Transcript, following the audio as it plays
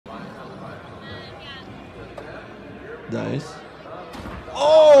Nice.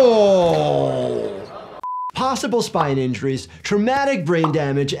 Oh! Possible spine injuries, traumatic brain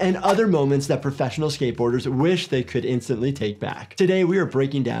damage, and other moments that professional skateboarders wish they could instantly take back. Today, we are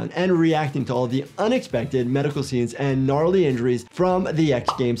breaking down and reacting to all the unexpected medical scenes and gnarly injuries from the X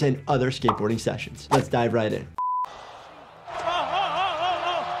Games and other skateboarding sessions. Let's dive right in.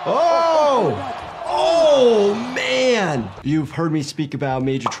 Oh! Oh, man! You've heard me speak about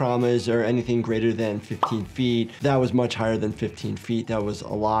major traumas or anything greater than 15 feet. That was much higher than 15 feet. That was a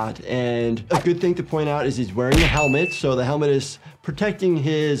lot. And a good thing to point out is he's wearing a helmet. So the helmet is protecting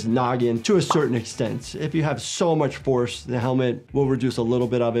his noggin to a certain extent. If you have so much force, the helmet will reduce a little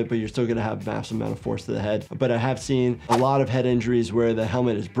bit of it, but you're still gonna have a massive amount of force to the head. But I have seen a lot of head injuries where the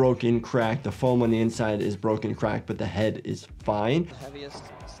helmet is broken, cracked, the foam on the inside is broken, cracked, but the head is fine. The heaviest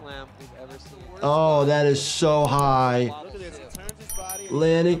slam we've ever seen. Oh, that is so high. Look at this. He turns his body.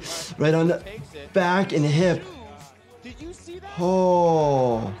 Landing right on the back and hip. Did you see that?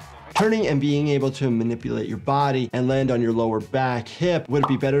 Oh. Turning and being able to manipulate your body and land on your lower back hip. Would it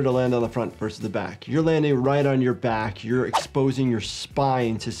be better to land on the front versus the back? You're landing right on your back. You're exposing your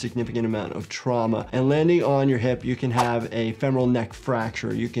spine to a significant amount of trauma. And landing on your hip, you can have a femoral neck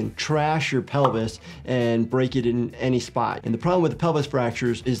fracture. You can trash your pelvis and break it in any spot. And the problem with the pelvis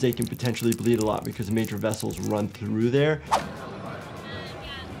fractures is they can potentially bleed a lot because major vessels run through there.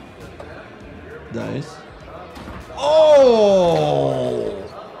 Nice. Oh!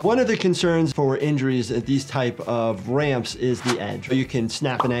 One of the concerns for injuries at these type of ramps is the edge. You can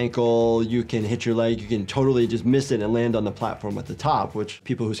snap an ankle, you can hit your leg, you can totally just miss it and land on the platform at the top, which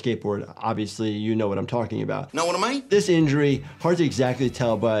people who skateboard, obviously, you know what I'm talking about. Know what I mean? This injury, hard to exactly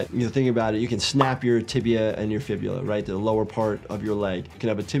tell, but you know, think about it, you can snap your tibia and your fibula, right? The lower part of your leg. You can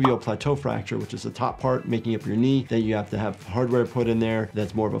have a tibial plateau fracture, which is the top part making up your knee. Then you have to have hardware put in there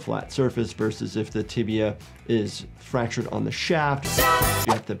that's more of a flat surface versus if the tibia is fractured on the shaft,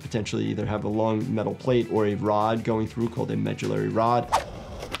 you have to potentially either have a long metal plate or a rod going through called a medullary rod.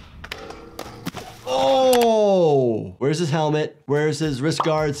 Oh! Where's his helmet? Where's his wrist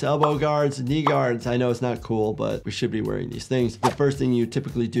guards, elbow guards, knee guards? I know it's not cool, but we should be wearing these things. The first thing you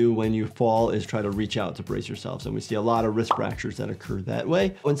typically do when you fall is try to reach out to brace yourselves. And we see a lot of wrist fractures that occur that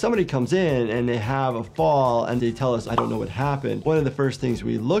way. When somebody comes in and they have a fall and they tell us, I don't know what happened, one of the first things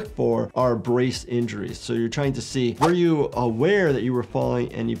we look for are brace injuries. So you're trying to see, were you aware that you were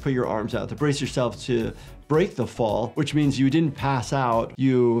falling and you put your arms out to brace yourself to break the fall, which means you didn't pass out,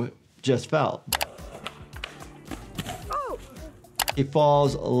 you just fell. He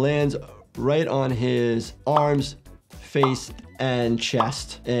falls, lands right on his arms, face, and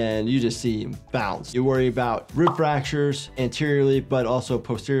chest, and you just see him bounce. You worry about rib fractures anteriorly, but also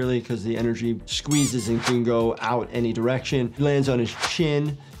posteriorly because the energy squeezes and can go out any direction. He lands on his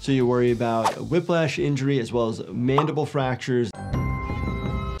chin, so you worry about whiplash injury as well as mandible fractures,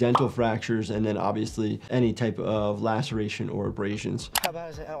 dental fractures, and then obviously any type of laceration or abrasions. How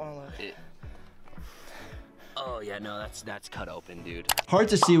bad is it? I want to look. Oh yeah, no, that's cut open, dude. Hard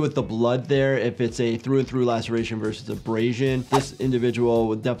to see with the blood there if it's a through and through laceration versus abrasion. This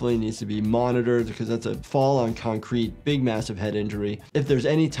individual definitely needs to be monitored because that's a fall on concrete, big massive head injury. If there's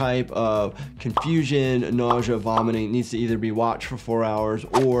any type of confusion, nausea, vomiting, it needs to either be watched for 4 hours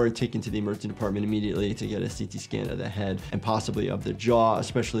or taken to the emergency department immediately to get a CT scan of the head and possibly of the jaw,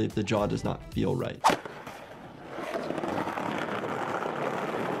 especially if the jaw does not feel right.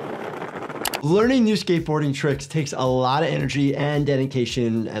 Learning new skateboarding tricks takes a lot of energy and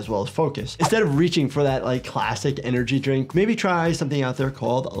dedication as well as focus. Instead of reaching for that like classic energy drink, maybe try something out there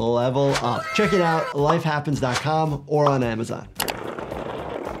called Level Up. Check it out, lifehappens.com or on Amazon.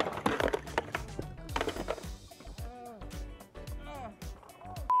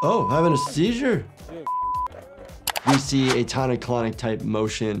 Oh, having a seizure? We see a tonic-clonic type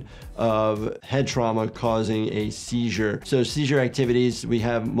motion of head trauma causing a seizure. So seizure activities, we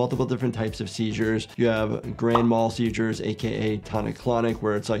have multiple different types of seizures. You have grand mal seizures, AKA tonic-clonic,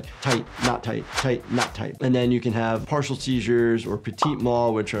 where it's like tight, not tight, not tight. And then you can have partial seizures or petit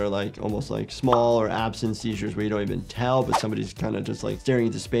mal, which are like almost like small or absent seizures where you don't even tell, but somebody's kind of just like staring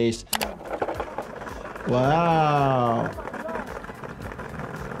into space. Wow.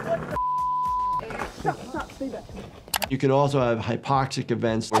 You can also have hypoxic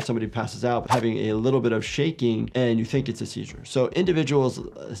events where somebody passes out having a little bit of shaking and you think it's a seizure. So individuals,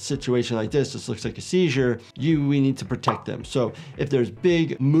 a situation like this looks like a seizure, we need to protect them. So if there's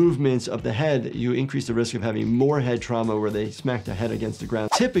big movements of the head, you increase the risk of having more head trauma where they smack the head against the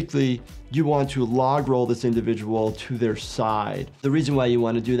ground. Typically, you want to log roll this individual to their side. The reason why you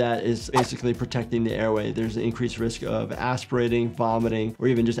want to do that is basically protecting the airway. There's an increased risk of aspirating, vomiting, or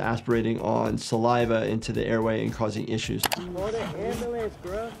even just aspirating on saliva into the airway and causing issues issues. Call the ambulance,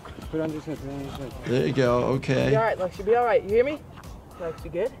 bro. Put on just There you go, okay. Be all right, Lex, you'll be all right. You hear me? Lex,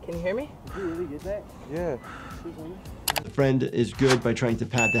 you good? Can you hear me? Did you really get that? Yeah. The friend is good by trying to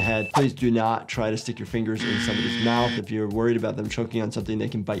pat the head. Please do not try to stick your fingers in somebody's mouth. If you're worried about them choking on something, they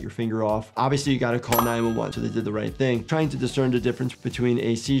can bite your finger off. Obviously, you got to call 911, so they did the right thing. Trying to discern the difference between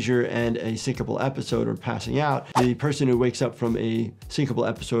a seizure and a syncopal episode or passing out. The person who wakes up from a syncopal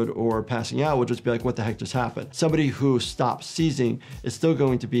episode or passing out will just be like, what the heck just happened? Somebody who stops seizing is still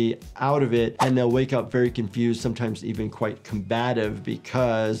going to be out of it, and they'll wake up very confused, sometimes even quite combative,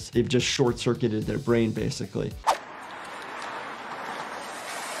 because they've just short-circuited their brain, basically.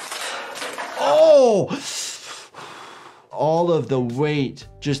 Oh! All of the weight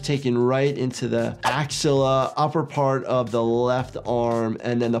just taken right into the axilla, upper part of the left arm,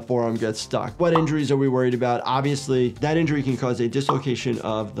 and then the forearm gets stuck. What injuries are we worried about? Obviously, that injury can cause a dislocation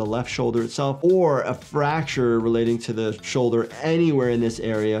of the left shoulder itself or a fracture relating to the shoulder anywhere in this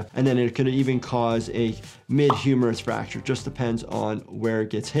area. And then it could even cause a mid-humerus fracture. Just depends on where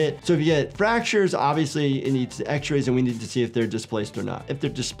it gets hit. So if you get fractures, obviously it needs x-rays and we need to see if they're displaced or not. If they're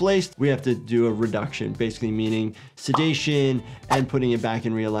displaced, we have to do a reduction, basically meaning sedation and putting it back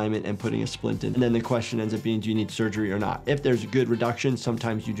in realignment and putting a splint in. And then the question ends up being, do you need surgery or not? If there's a good reduction,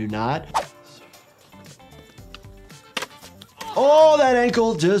 sometimes you do not. Oh, that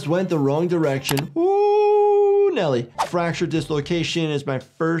ankle just went the wrong direction. Ooh, Nelly. Fracture dislocation is my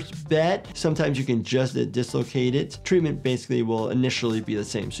first bet. Sometimes you can just dislocate it. Treatment basically will initially be the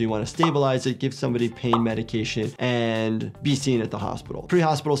same. So you want to stabilize it, give somebody pain medication, and be seen at the hospital.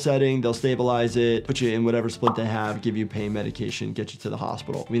 Pre-hospital setting, they'll stabilize it, put you in whatever splint they have, give you pain medication, get you to the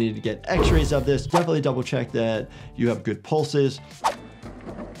hospital. We need to get x-rays of this. Definitely double check that you have good pulses.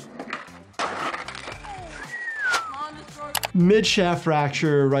 Mid-shaft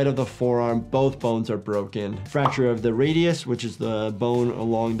fracture, right of the forearm, both bones are broken. Fracture of the radius, which is the bone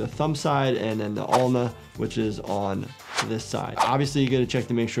along the thumb side, and then the ulna, which is on this side. Obviously, you gotta check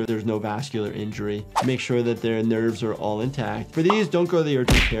to make sure there's no vascular injury. Make sure that their nerves are all intact. For these, don't go to the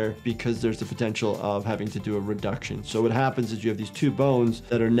urgent care because there's the potential of having to do a reduction. So what happens is you have these two bones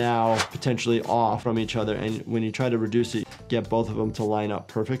that are now potentially off from each other, and when you try to reduce it, get both of them to line up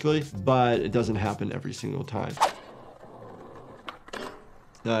perfectly, but it doesn't happen every single time.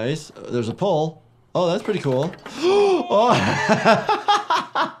 Nice. There's a pull. Oh, that's pretty cool. Oh.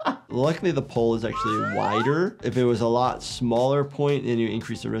 Luckily, the pole is actually wider. If it was a lot smaller point, then you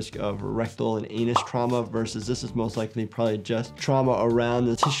increase the risk of rectal and anus trauma versus this is most likely probably just trauma around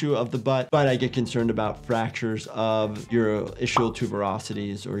the tissue of the butt. But I get concerned about fractures of your ischial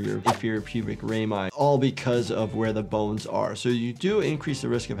tuberosities or your inferior pubic rami, all because of where the bones are. So you do increase the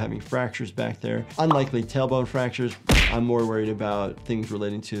risk of having fractures back there. Unlikely tailbone fractures. I'm more worried about things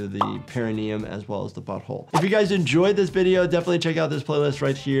relating to the perineum as well as the butthole. If you guys enjoyed this video, definitely check out this playlist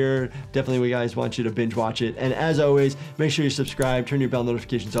right here. Definitely we guys want you to binge watch it. And as always, make sure you subscribe, turn your bell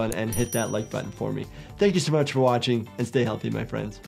notifications on, and hit that like button for me. Thank you so much for watching, and stay healthy, my friends.